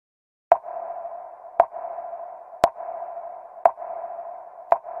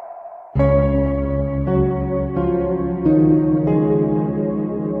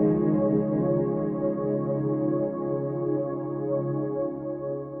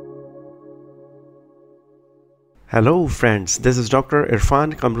Hello friends, this is Dr.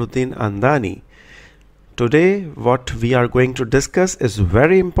 Irfan Kamruddin Andani. Today what we are going to discuss is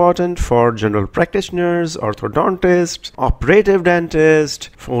very important for general practitioners, orthodontists, operative dentists,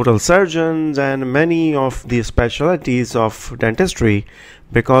 oral surgeons and many of the specialties of dentistry,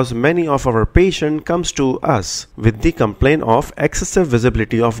 because many of our patients comes to us with the complaint of excessive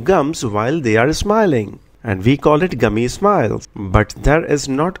visibility of gums while they are smiling. And we call it gummy smiles. But there is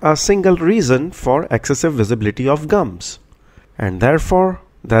not a single reason for excessive visibility of gums. And therefore,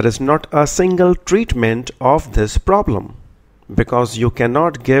 there is not a single treatment of this problem. Because you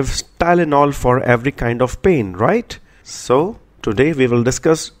cannot give Tylenol for every kind of pain, right? So, today we will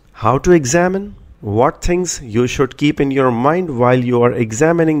discuss how to examine, what things you should keep in your mind while you are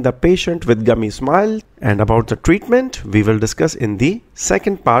examining the patient with gummy smile, and about the treatment we will discuss in the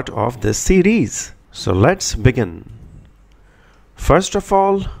second part of this series. So let's begin. First of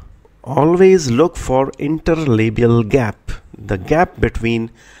all, always look for interlabial gap, the gap between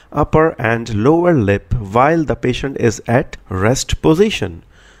upper and lower lip while the patient is at rest position.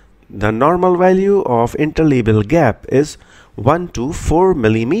 The normal value of interlabial gap is 1 to 4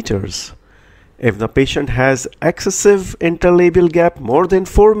 millimeters. If the patient has excessive interlabial gap more than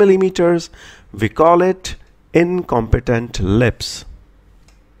 4 millimeters, we call it incompetent lips.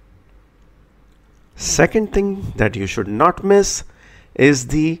 Second thing that you should not miss is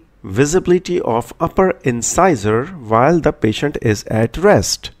the visibility of upper incisor while the patient is at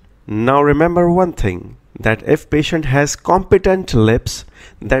rest. Now remember one thing, that if patient has competent lips,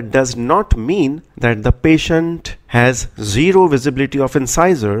 that does not mean that the patient has zero visibility of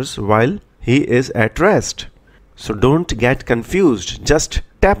incisors while he is at rest. So don't get confused. Just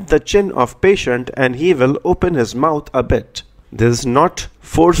tap the chin of patient and he will open his mouth a bit. This is not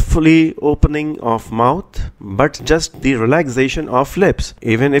forcefully opening of mouth, but just the relaxation of lips.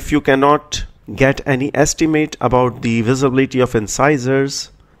 Even if you cannot get any estimate about the visibility of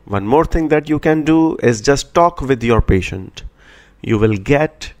incisors, one more thing that you can do is just talk with your patient. You will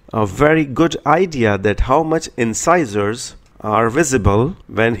get a very good idea that how much incisors are visible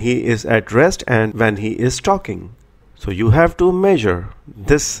when he is at rest and when he is talking. So you have to measure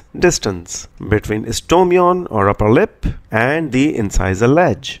this distance between stomion or upper lip and the incisor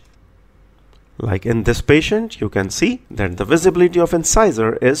ledge. Like in this patient, you can see that the visibility of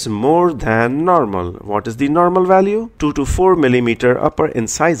incisor is more than normal. What is the normal value? 2 to 4 millimeter upper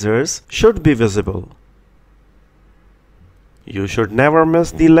incisors should be visible. You should never miss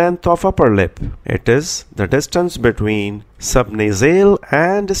the length of upper lip. It is the distance between subnasal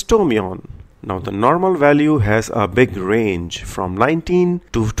and stomion. Now the normal value has a big range from 19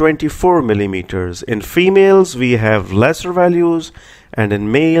 to 24 millimeters. In females we have lesser values and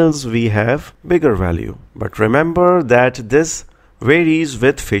in males we have bigger value. But remember that this varies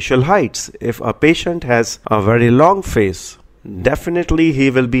with facial heights. If a patient has a very long face, definitely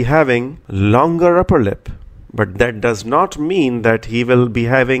he will be having longer upper lip. But that does not mean that he will be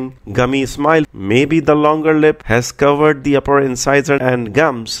having gummy smile. Maybe the longer lip has covered the upper incisor and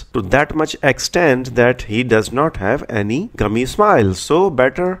gums to that much extent that he does not have any gummy smile. So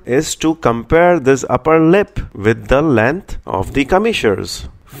better is to compare this upper lip with the length of the commissures.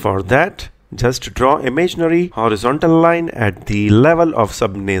 For that, just draw imaginary horizontal line at the level of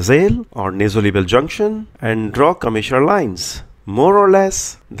subnasal or nasolabial junction and draw commissure lines. More or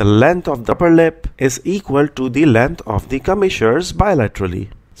less, the length of the upper lip is equal to the length of the commissures bilaterally.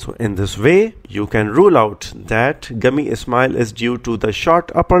 So in this way, you can rule out that gummy smile is due to the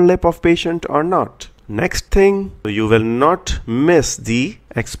short upper lip of patient or not. Next thing, you will not miss the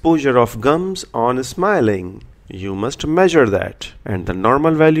exposure of gums on smiling. You must measure that, and the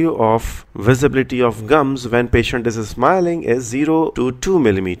normal value of visibility of gums when patient is smiling is 0 to 2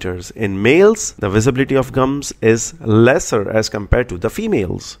 millimeters. In males, the visibility of gums is lesser as compared to the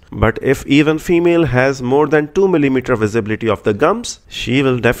females. But if even female has more than 2 millimeter visibility of the gums, she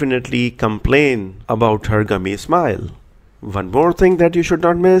will definitely complain about her gummy smile. One more thing that you should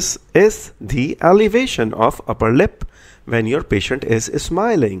not miss is the elevation of upper lip when your patient is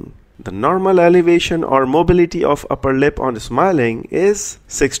smiling. The normal elevation or mobility of upper lip on smiling is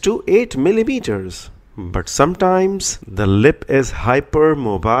 6 to 8 millimeters. But sometimes the lip is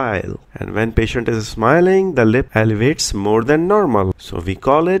hypermobile, and when patient is smiling, the lip elevates more than normal. So we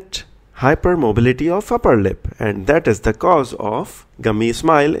call it hypermobility of upper lip, and that is the cause of gummy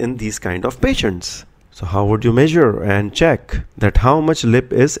smile in these kind of patients. So how would you measure and check that how much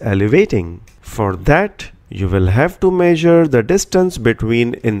lip is elevating? For that, you will have to measure the distance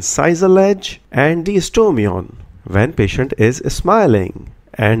between incisor ledge and the stomion when patient is smiling,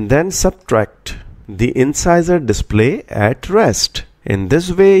 and then subtract the incisor display at rest. In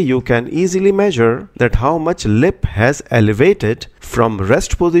this way, you can easily measure that how much lip has elevated from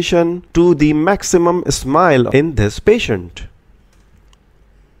rest position to the maximum smile in this patient.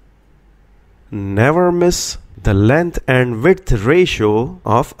 Never miss the length and width ratio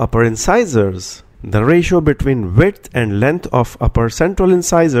of upper incisors. The ratio between width and length of upper central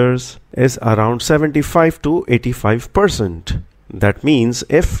incisors is around 75 to 85%. That means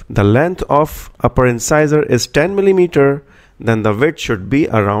if the length of upper incisor is 10 mm, then the width should be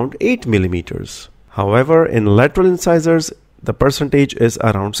around 8 mm. However, in lateral incisors, the percentage is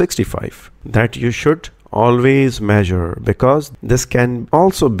around 65. That you should always measure, because this can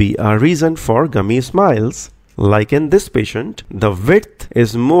also be a reason for gummy smiles. Like in this patient, the width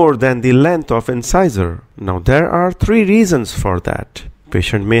is more than the length of incisor. Now there are 3 reasons for that.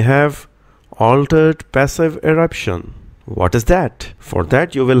 Patient may have altered passive eruption. What is that? For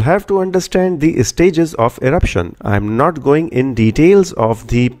that you will have to understand the stages of eruption. I am not going in details of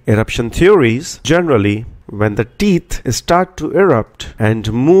the eruption theories. Generally, when the teeth start to erupt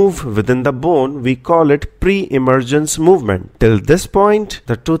and move within the bone, we call it pre-emergence movement. Till this point,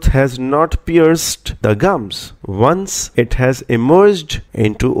 the tooth has not pierced the gums. Once it has emerged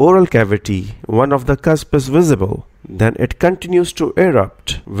into oral cavity, one of the cusp is visible. Then it continues to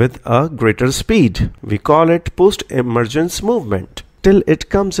erupt with a greater speed. We call it post-emergence movement till it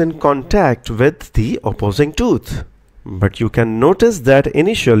comes in contact with the opposing tooth. But you can notice that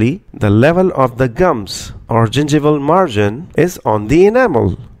initially the level of the gums or gingival margin is on the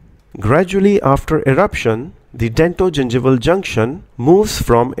enamel. Gradually after eruption, the dentogingival junction moves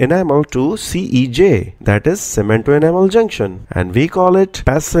from enamel to CEJ, that is cemento-enamel junction, and we call it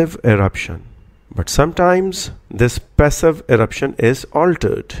passive eruption. But sometimes this passive eruption is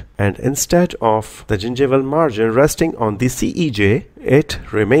altered, and instead of the gingival margin resting on the CEJ, it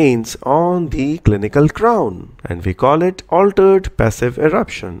remains on the clinical crown, and we call it altered passive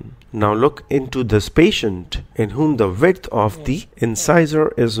eruption. Now look into this patient in whom the width of the incisor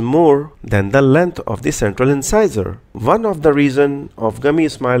is more than the length of the central incisor. One of the reasons of gummy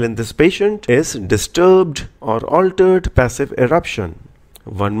smile in this patient is disturbed or altered passive eruption.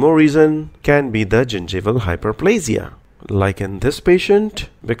 One more reason can be the gingival hyperplasia. Like in this patient,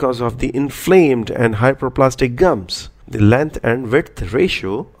 because of the inflamed and hyperplastic gums, the length and width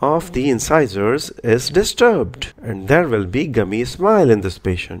ratio of the incisors is disturbed, and there will be gummy smile in this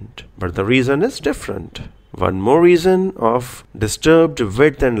patient. But the reason is different. One more reason of disturbed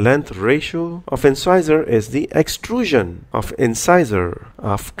width and length ratio of incisor is the extrusion of incisor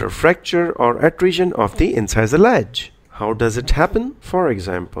after fracture or adhesion of the incisal edge. How does it happen? For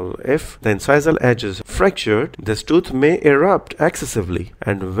example, if the incisal edge is fractured, this tooth may erupt excessively,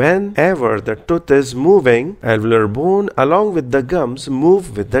 and whenever the tooth is moving, alveolar bone along with the gums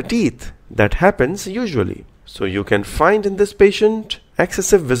move with the teeth. That happens usually. So you can find in this patient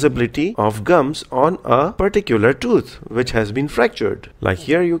excessive visibility of gums on a particular tooth which has been fractured. Like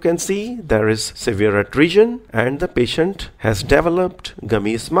here you can see there is severe adhesion and the patient has developed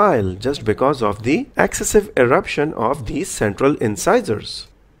gummy smile just because of the excessive eruption of these central incisors.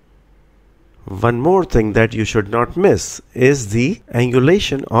 One more thing that you should not miss is the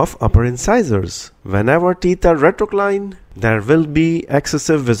angulation of upper incisors. Whenever teeth are retrocline, there will be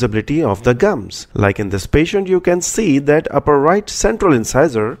excessive visibility of the gums. Like in this patient, you can see that upper right central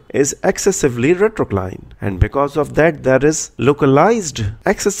incisor is excessively retrocline, and because of that there is localized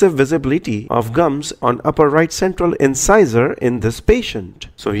excessive visibility of gums on upper right central incisor in this patient.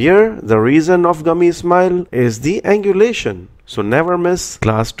 So here the reason of gummy smile is the angulation. So never miss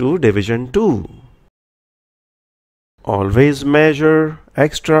class 2 division 2. Always measure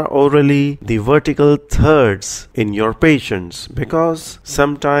extraorally the vertical thirds in your patients, because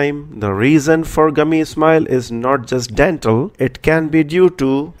sometimes the reason for gummy smile is not just dental, it can be due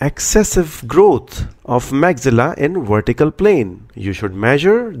to excessive growth of maxilla in vertical plane. You should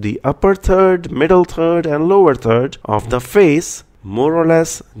measure the upper third, middle third and lower third of the face. More or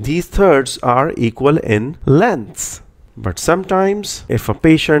less these thirds are equal in lengths. But sometimes if a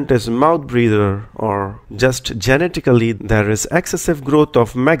patient is mouth breather or just genetically there is excessive growth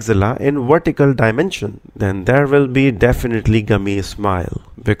of maxilla in vertical dimension, then there will be definitely gummy smile,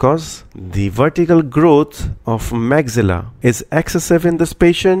 because the vertical growth of maxilla is excessive in this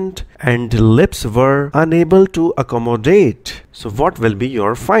patient and lips were unable to accommodate. So what will be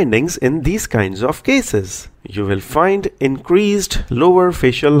your findings in these kinds of cases? You will find increased lower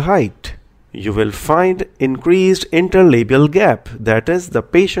facial height. You will find increased interlabial gap, that is, the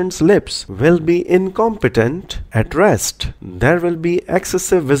patient's lips will be incompetent at rest. There will be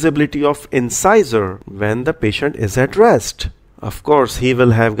excessive visibility of incisor when the patient is at rest. Of course, he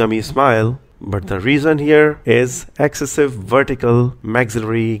will have gummy smile, but the reason here is excessive vertical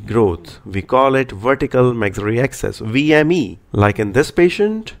maxillary growth. We call it vertical maxillary excess, VME. Like in this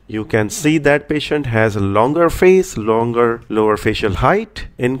patient, you can see that patient has a longer face, longer lower facial height,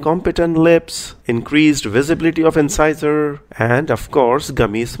 incompetent lips, increased visibility of incisor, and of course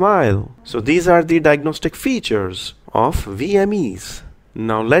gummy smile. So these are the diagnostic features of VMEs.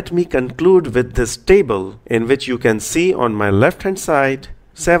 Now let me conclude with this table in which you can see on my left hand side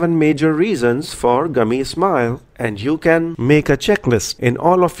 7 major reasons for gummy smile, and you can make a checklist in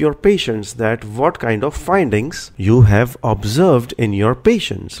all of your patients that what kind of findings you have observed in your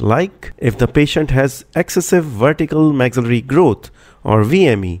patients. Like if the patient has excessive vertical maxillary growth or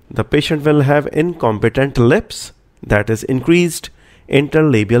VME, the patient will have incompetent lips, that is increased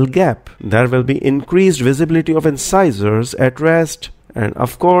interlabial gap. There will be increased visibility of incisors at rest, and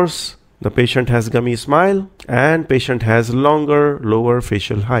of course the patient has gummy smile and patient has longer lower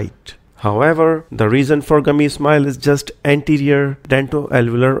facial height. However, the reason for gummy smile is just anterior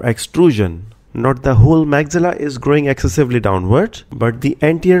dentoalveolar extrusion. Not the whole maxilla is growing excessively downward, but the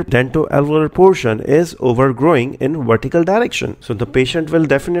anterior dentoalveolar portion is overgrowing in vertical direction. So the patient will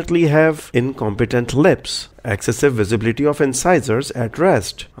definitely have incompetent lips, excessive visibility of incisors at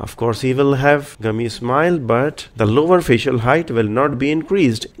rest. Of course, he will have gummy smile, but the lower facial height will not be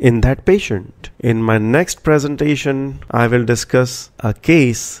increased in that patient. In my next presentation, I will discuss a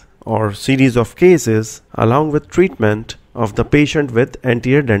case or series of cases along with treatment of the patient with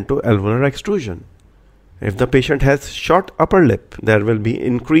anterior dentoalveolar extrusion. If the patient has short upper lip, there will be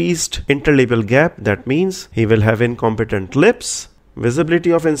increased interlabial gap. That means he will have incompetent lips. Visibility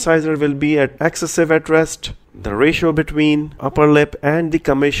of incisor will be excessive at rest. The ratio between upper lip and the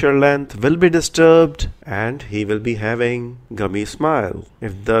commissure length will be disturbed, and he will be having gummy smile.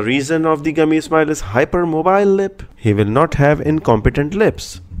 If the reason of the gummy smile is hypermobile lip, he will not have incompetent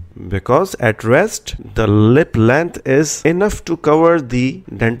lips, because at rest the lip length is enough to cover the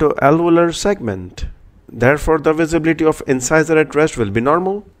dentoalveolar segment. Therefore, the visibility of incisor at rest will be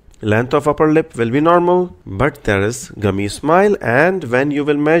normal, length of upper lip will be normal, but there is gummy smile, and when you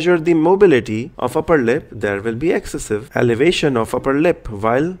will measure the mobility of upper lip, there will be excessive elevation of upper lip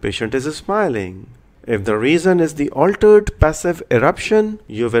while patient is smiling. If the reason is the altered passive eruption,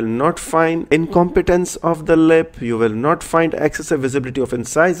 you will not find incompetence of the lip, you will not find excessive visibility of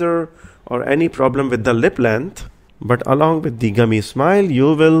incisor or any problem with the lip length. But along with the gummy smile,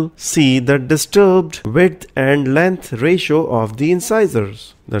 you will see the disturbed width and length ratio of the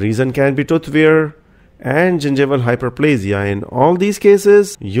incisors. The reason can be tooth wear and gingival hyperplasia. In all these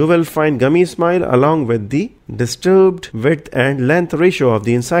cases, you will find gummy smile along with the disturbed width and length ratio of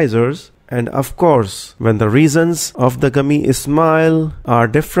the incisors. And of course, when the reasons of the gummy smile are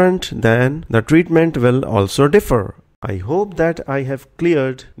different, then the treatment will also differ. I hope that I have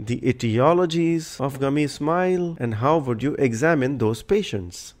cleared the etiologies of gummy smile and how would you examine those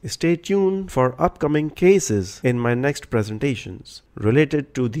patients. Stay tuned for upcoming cases in my next presentations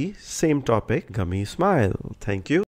related to the same topic, gummy smile. Thank you.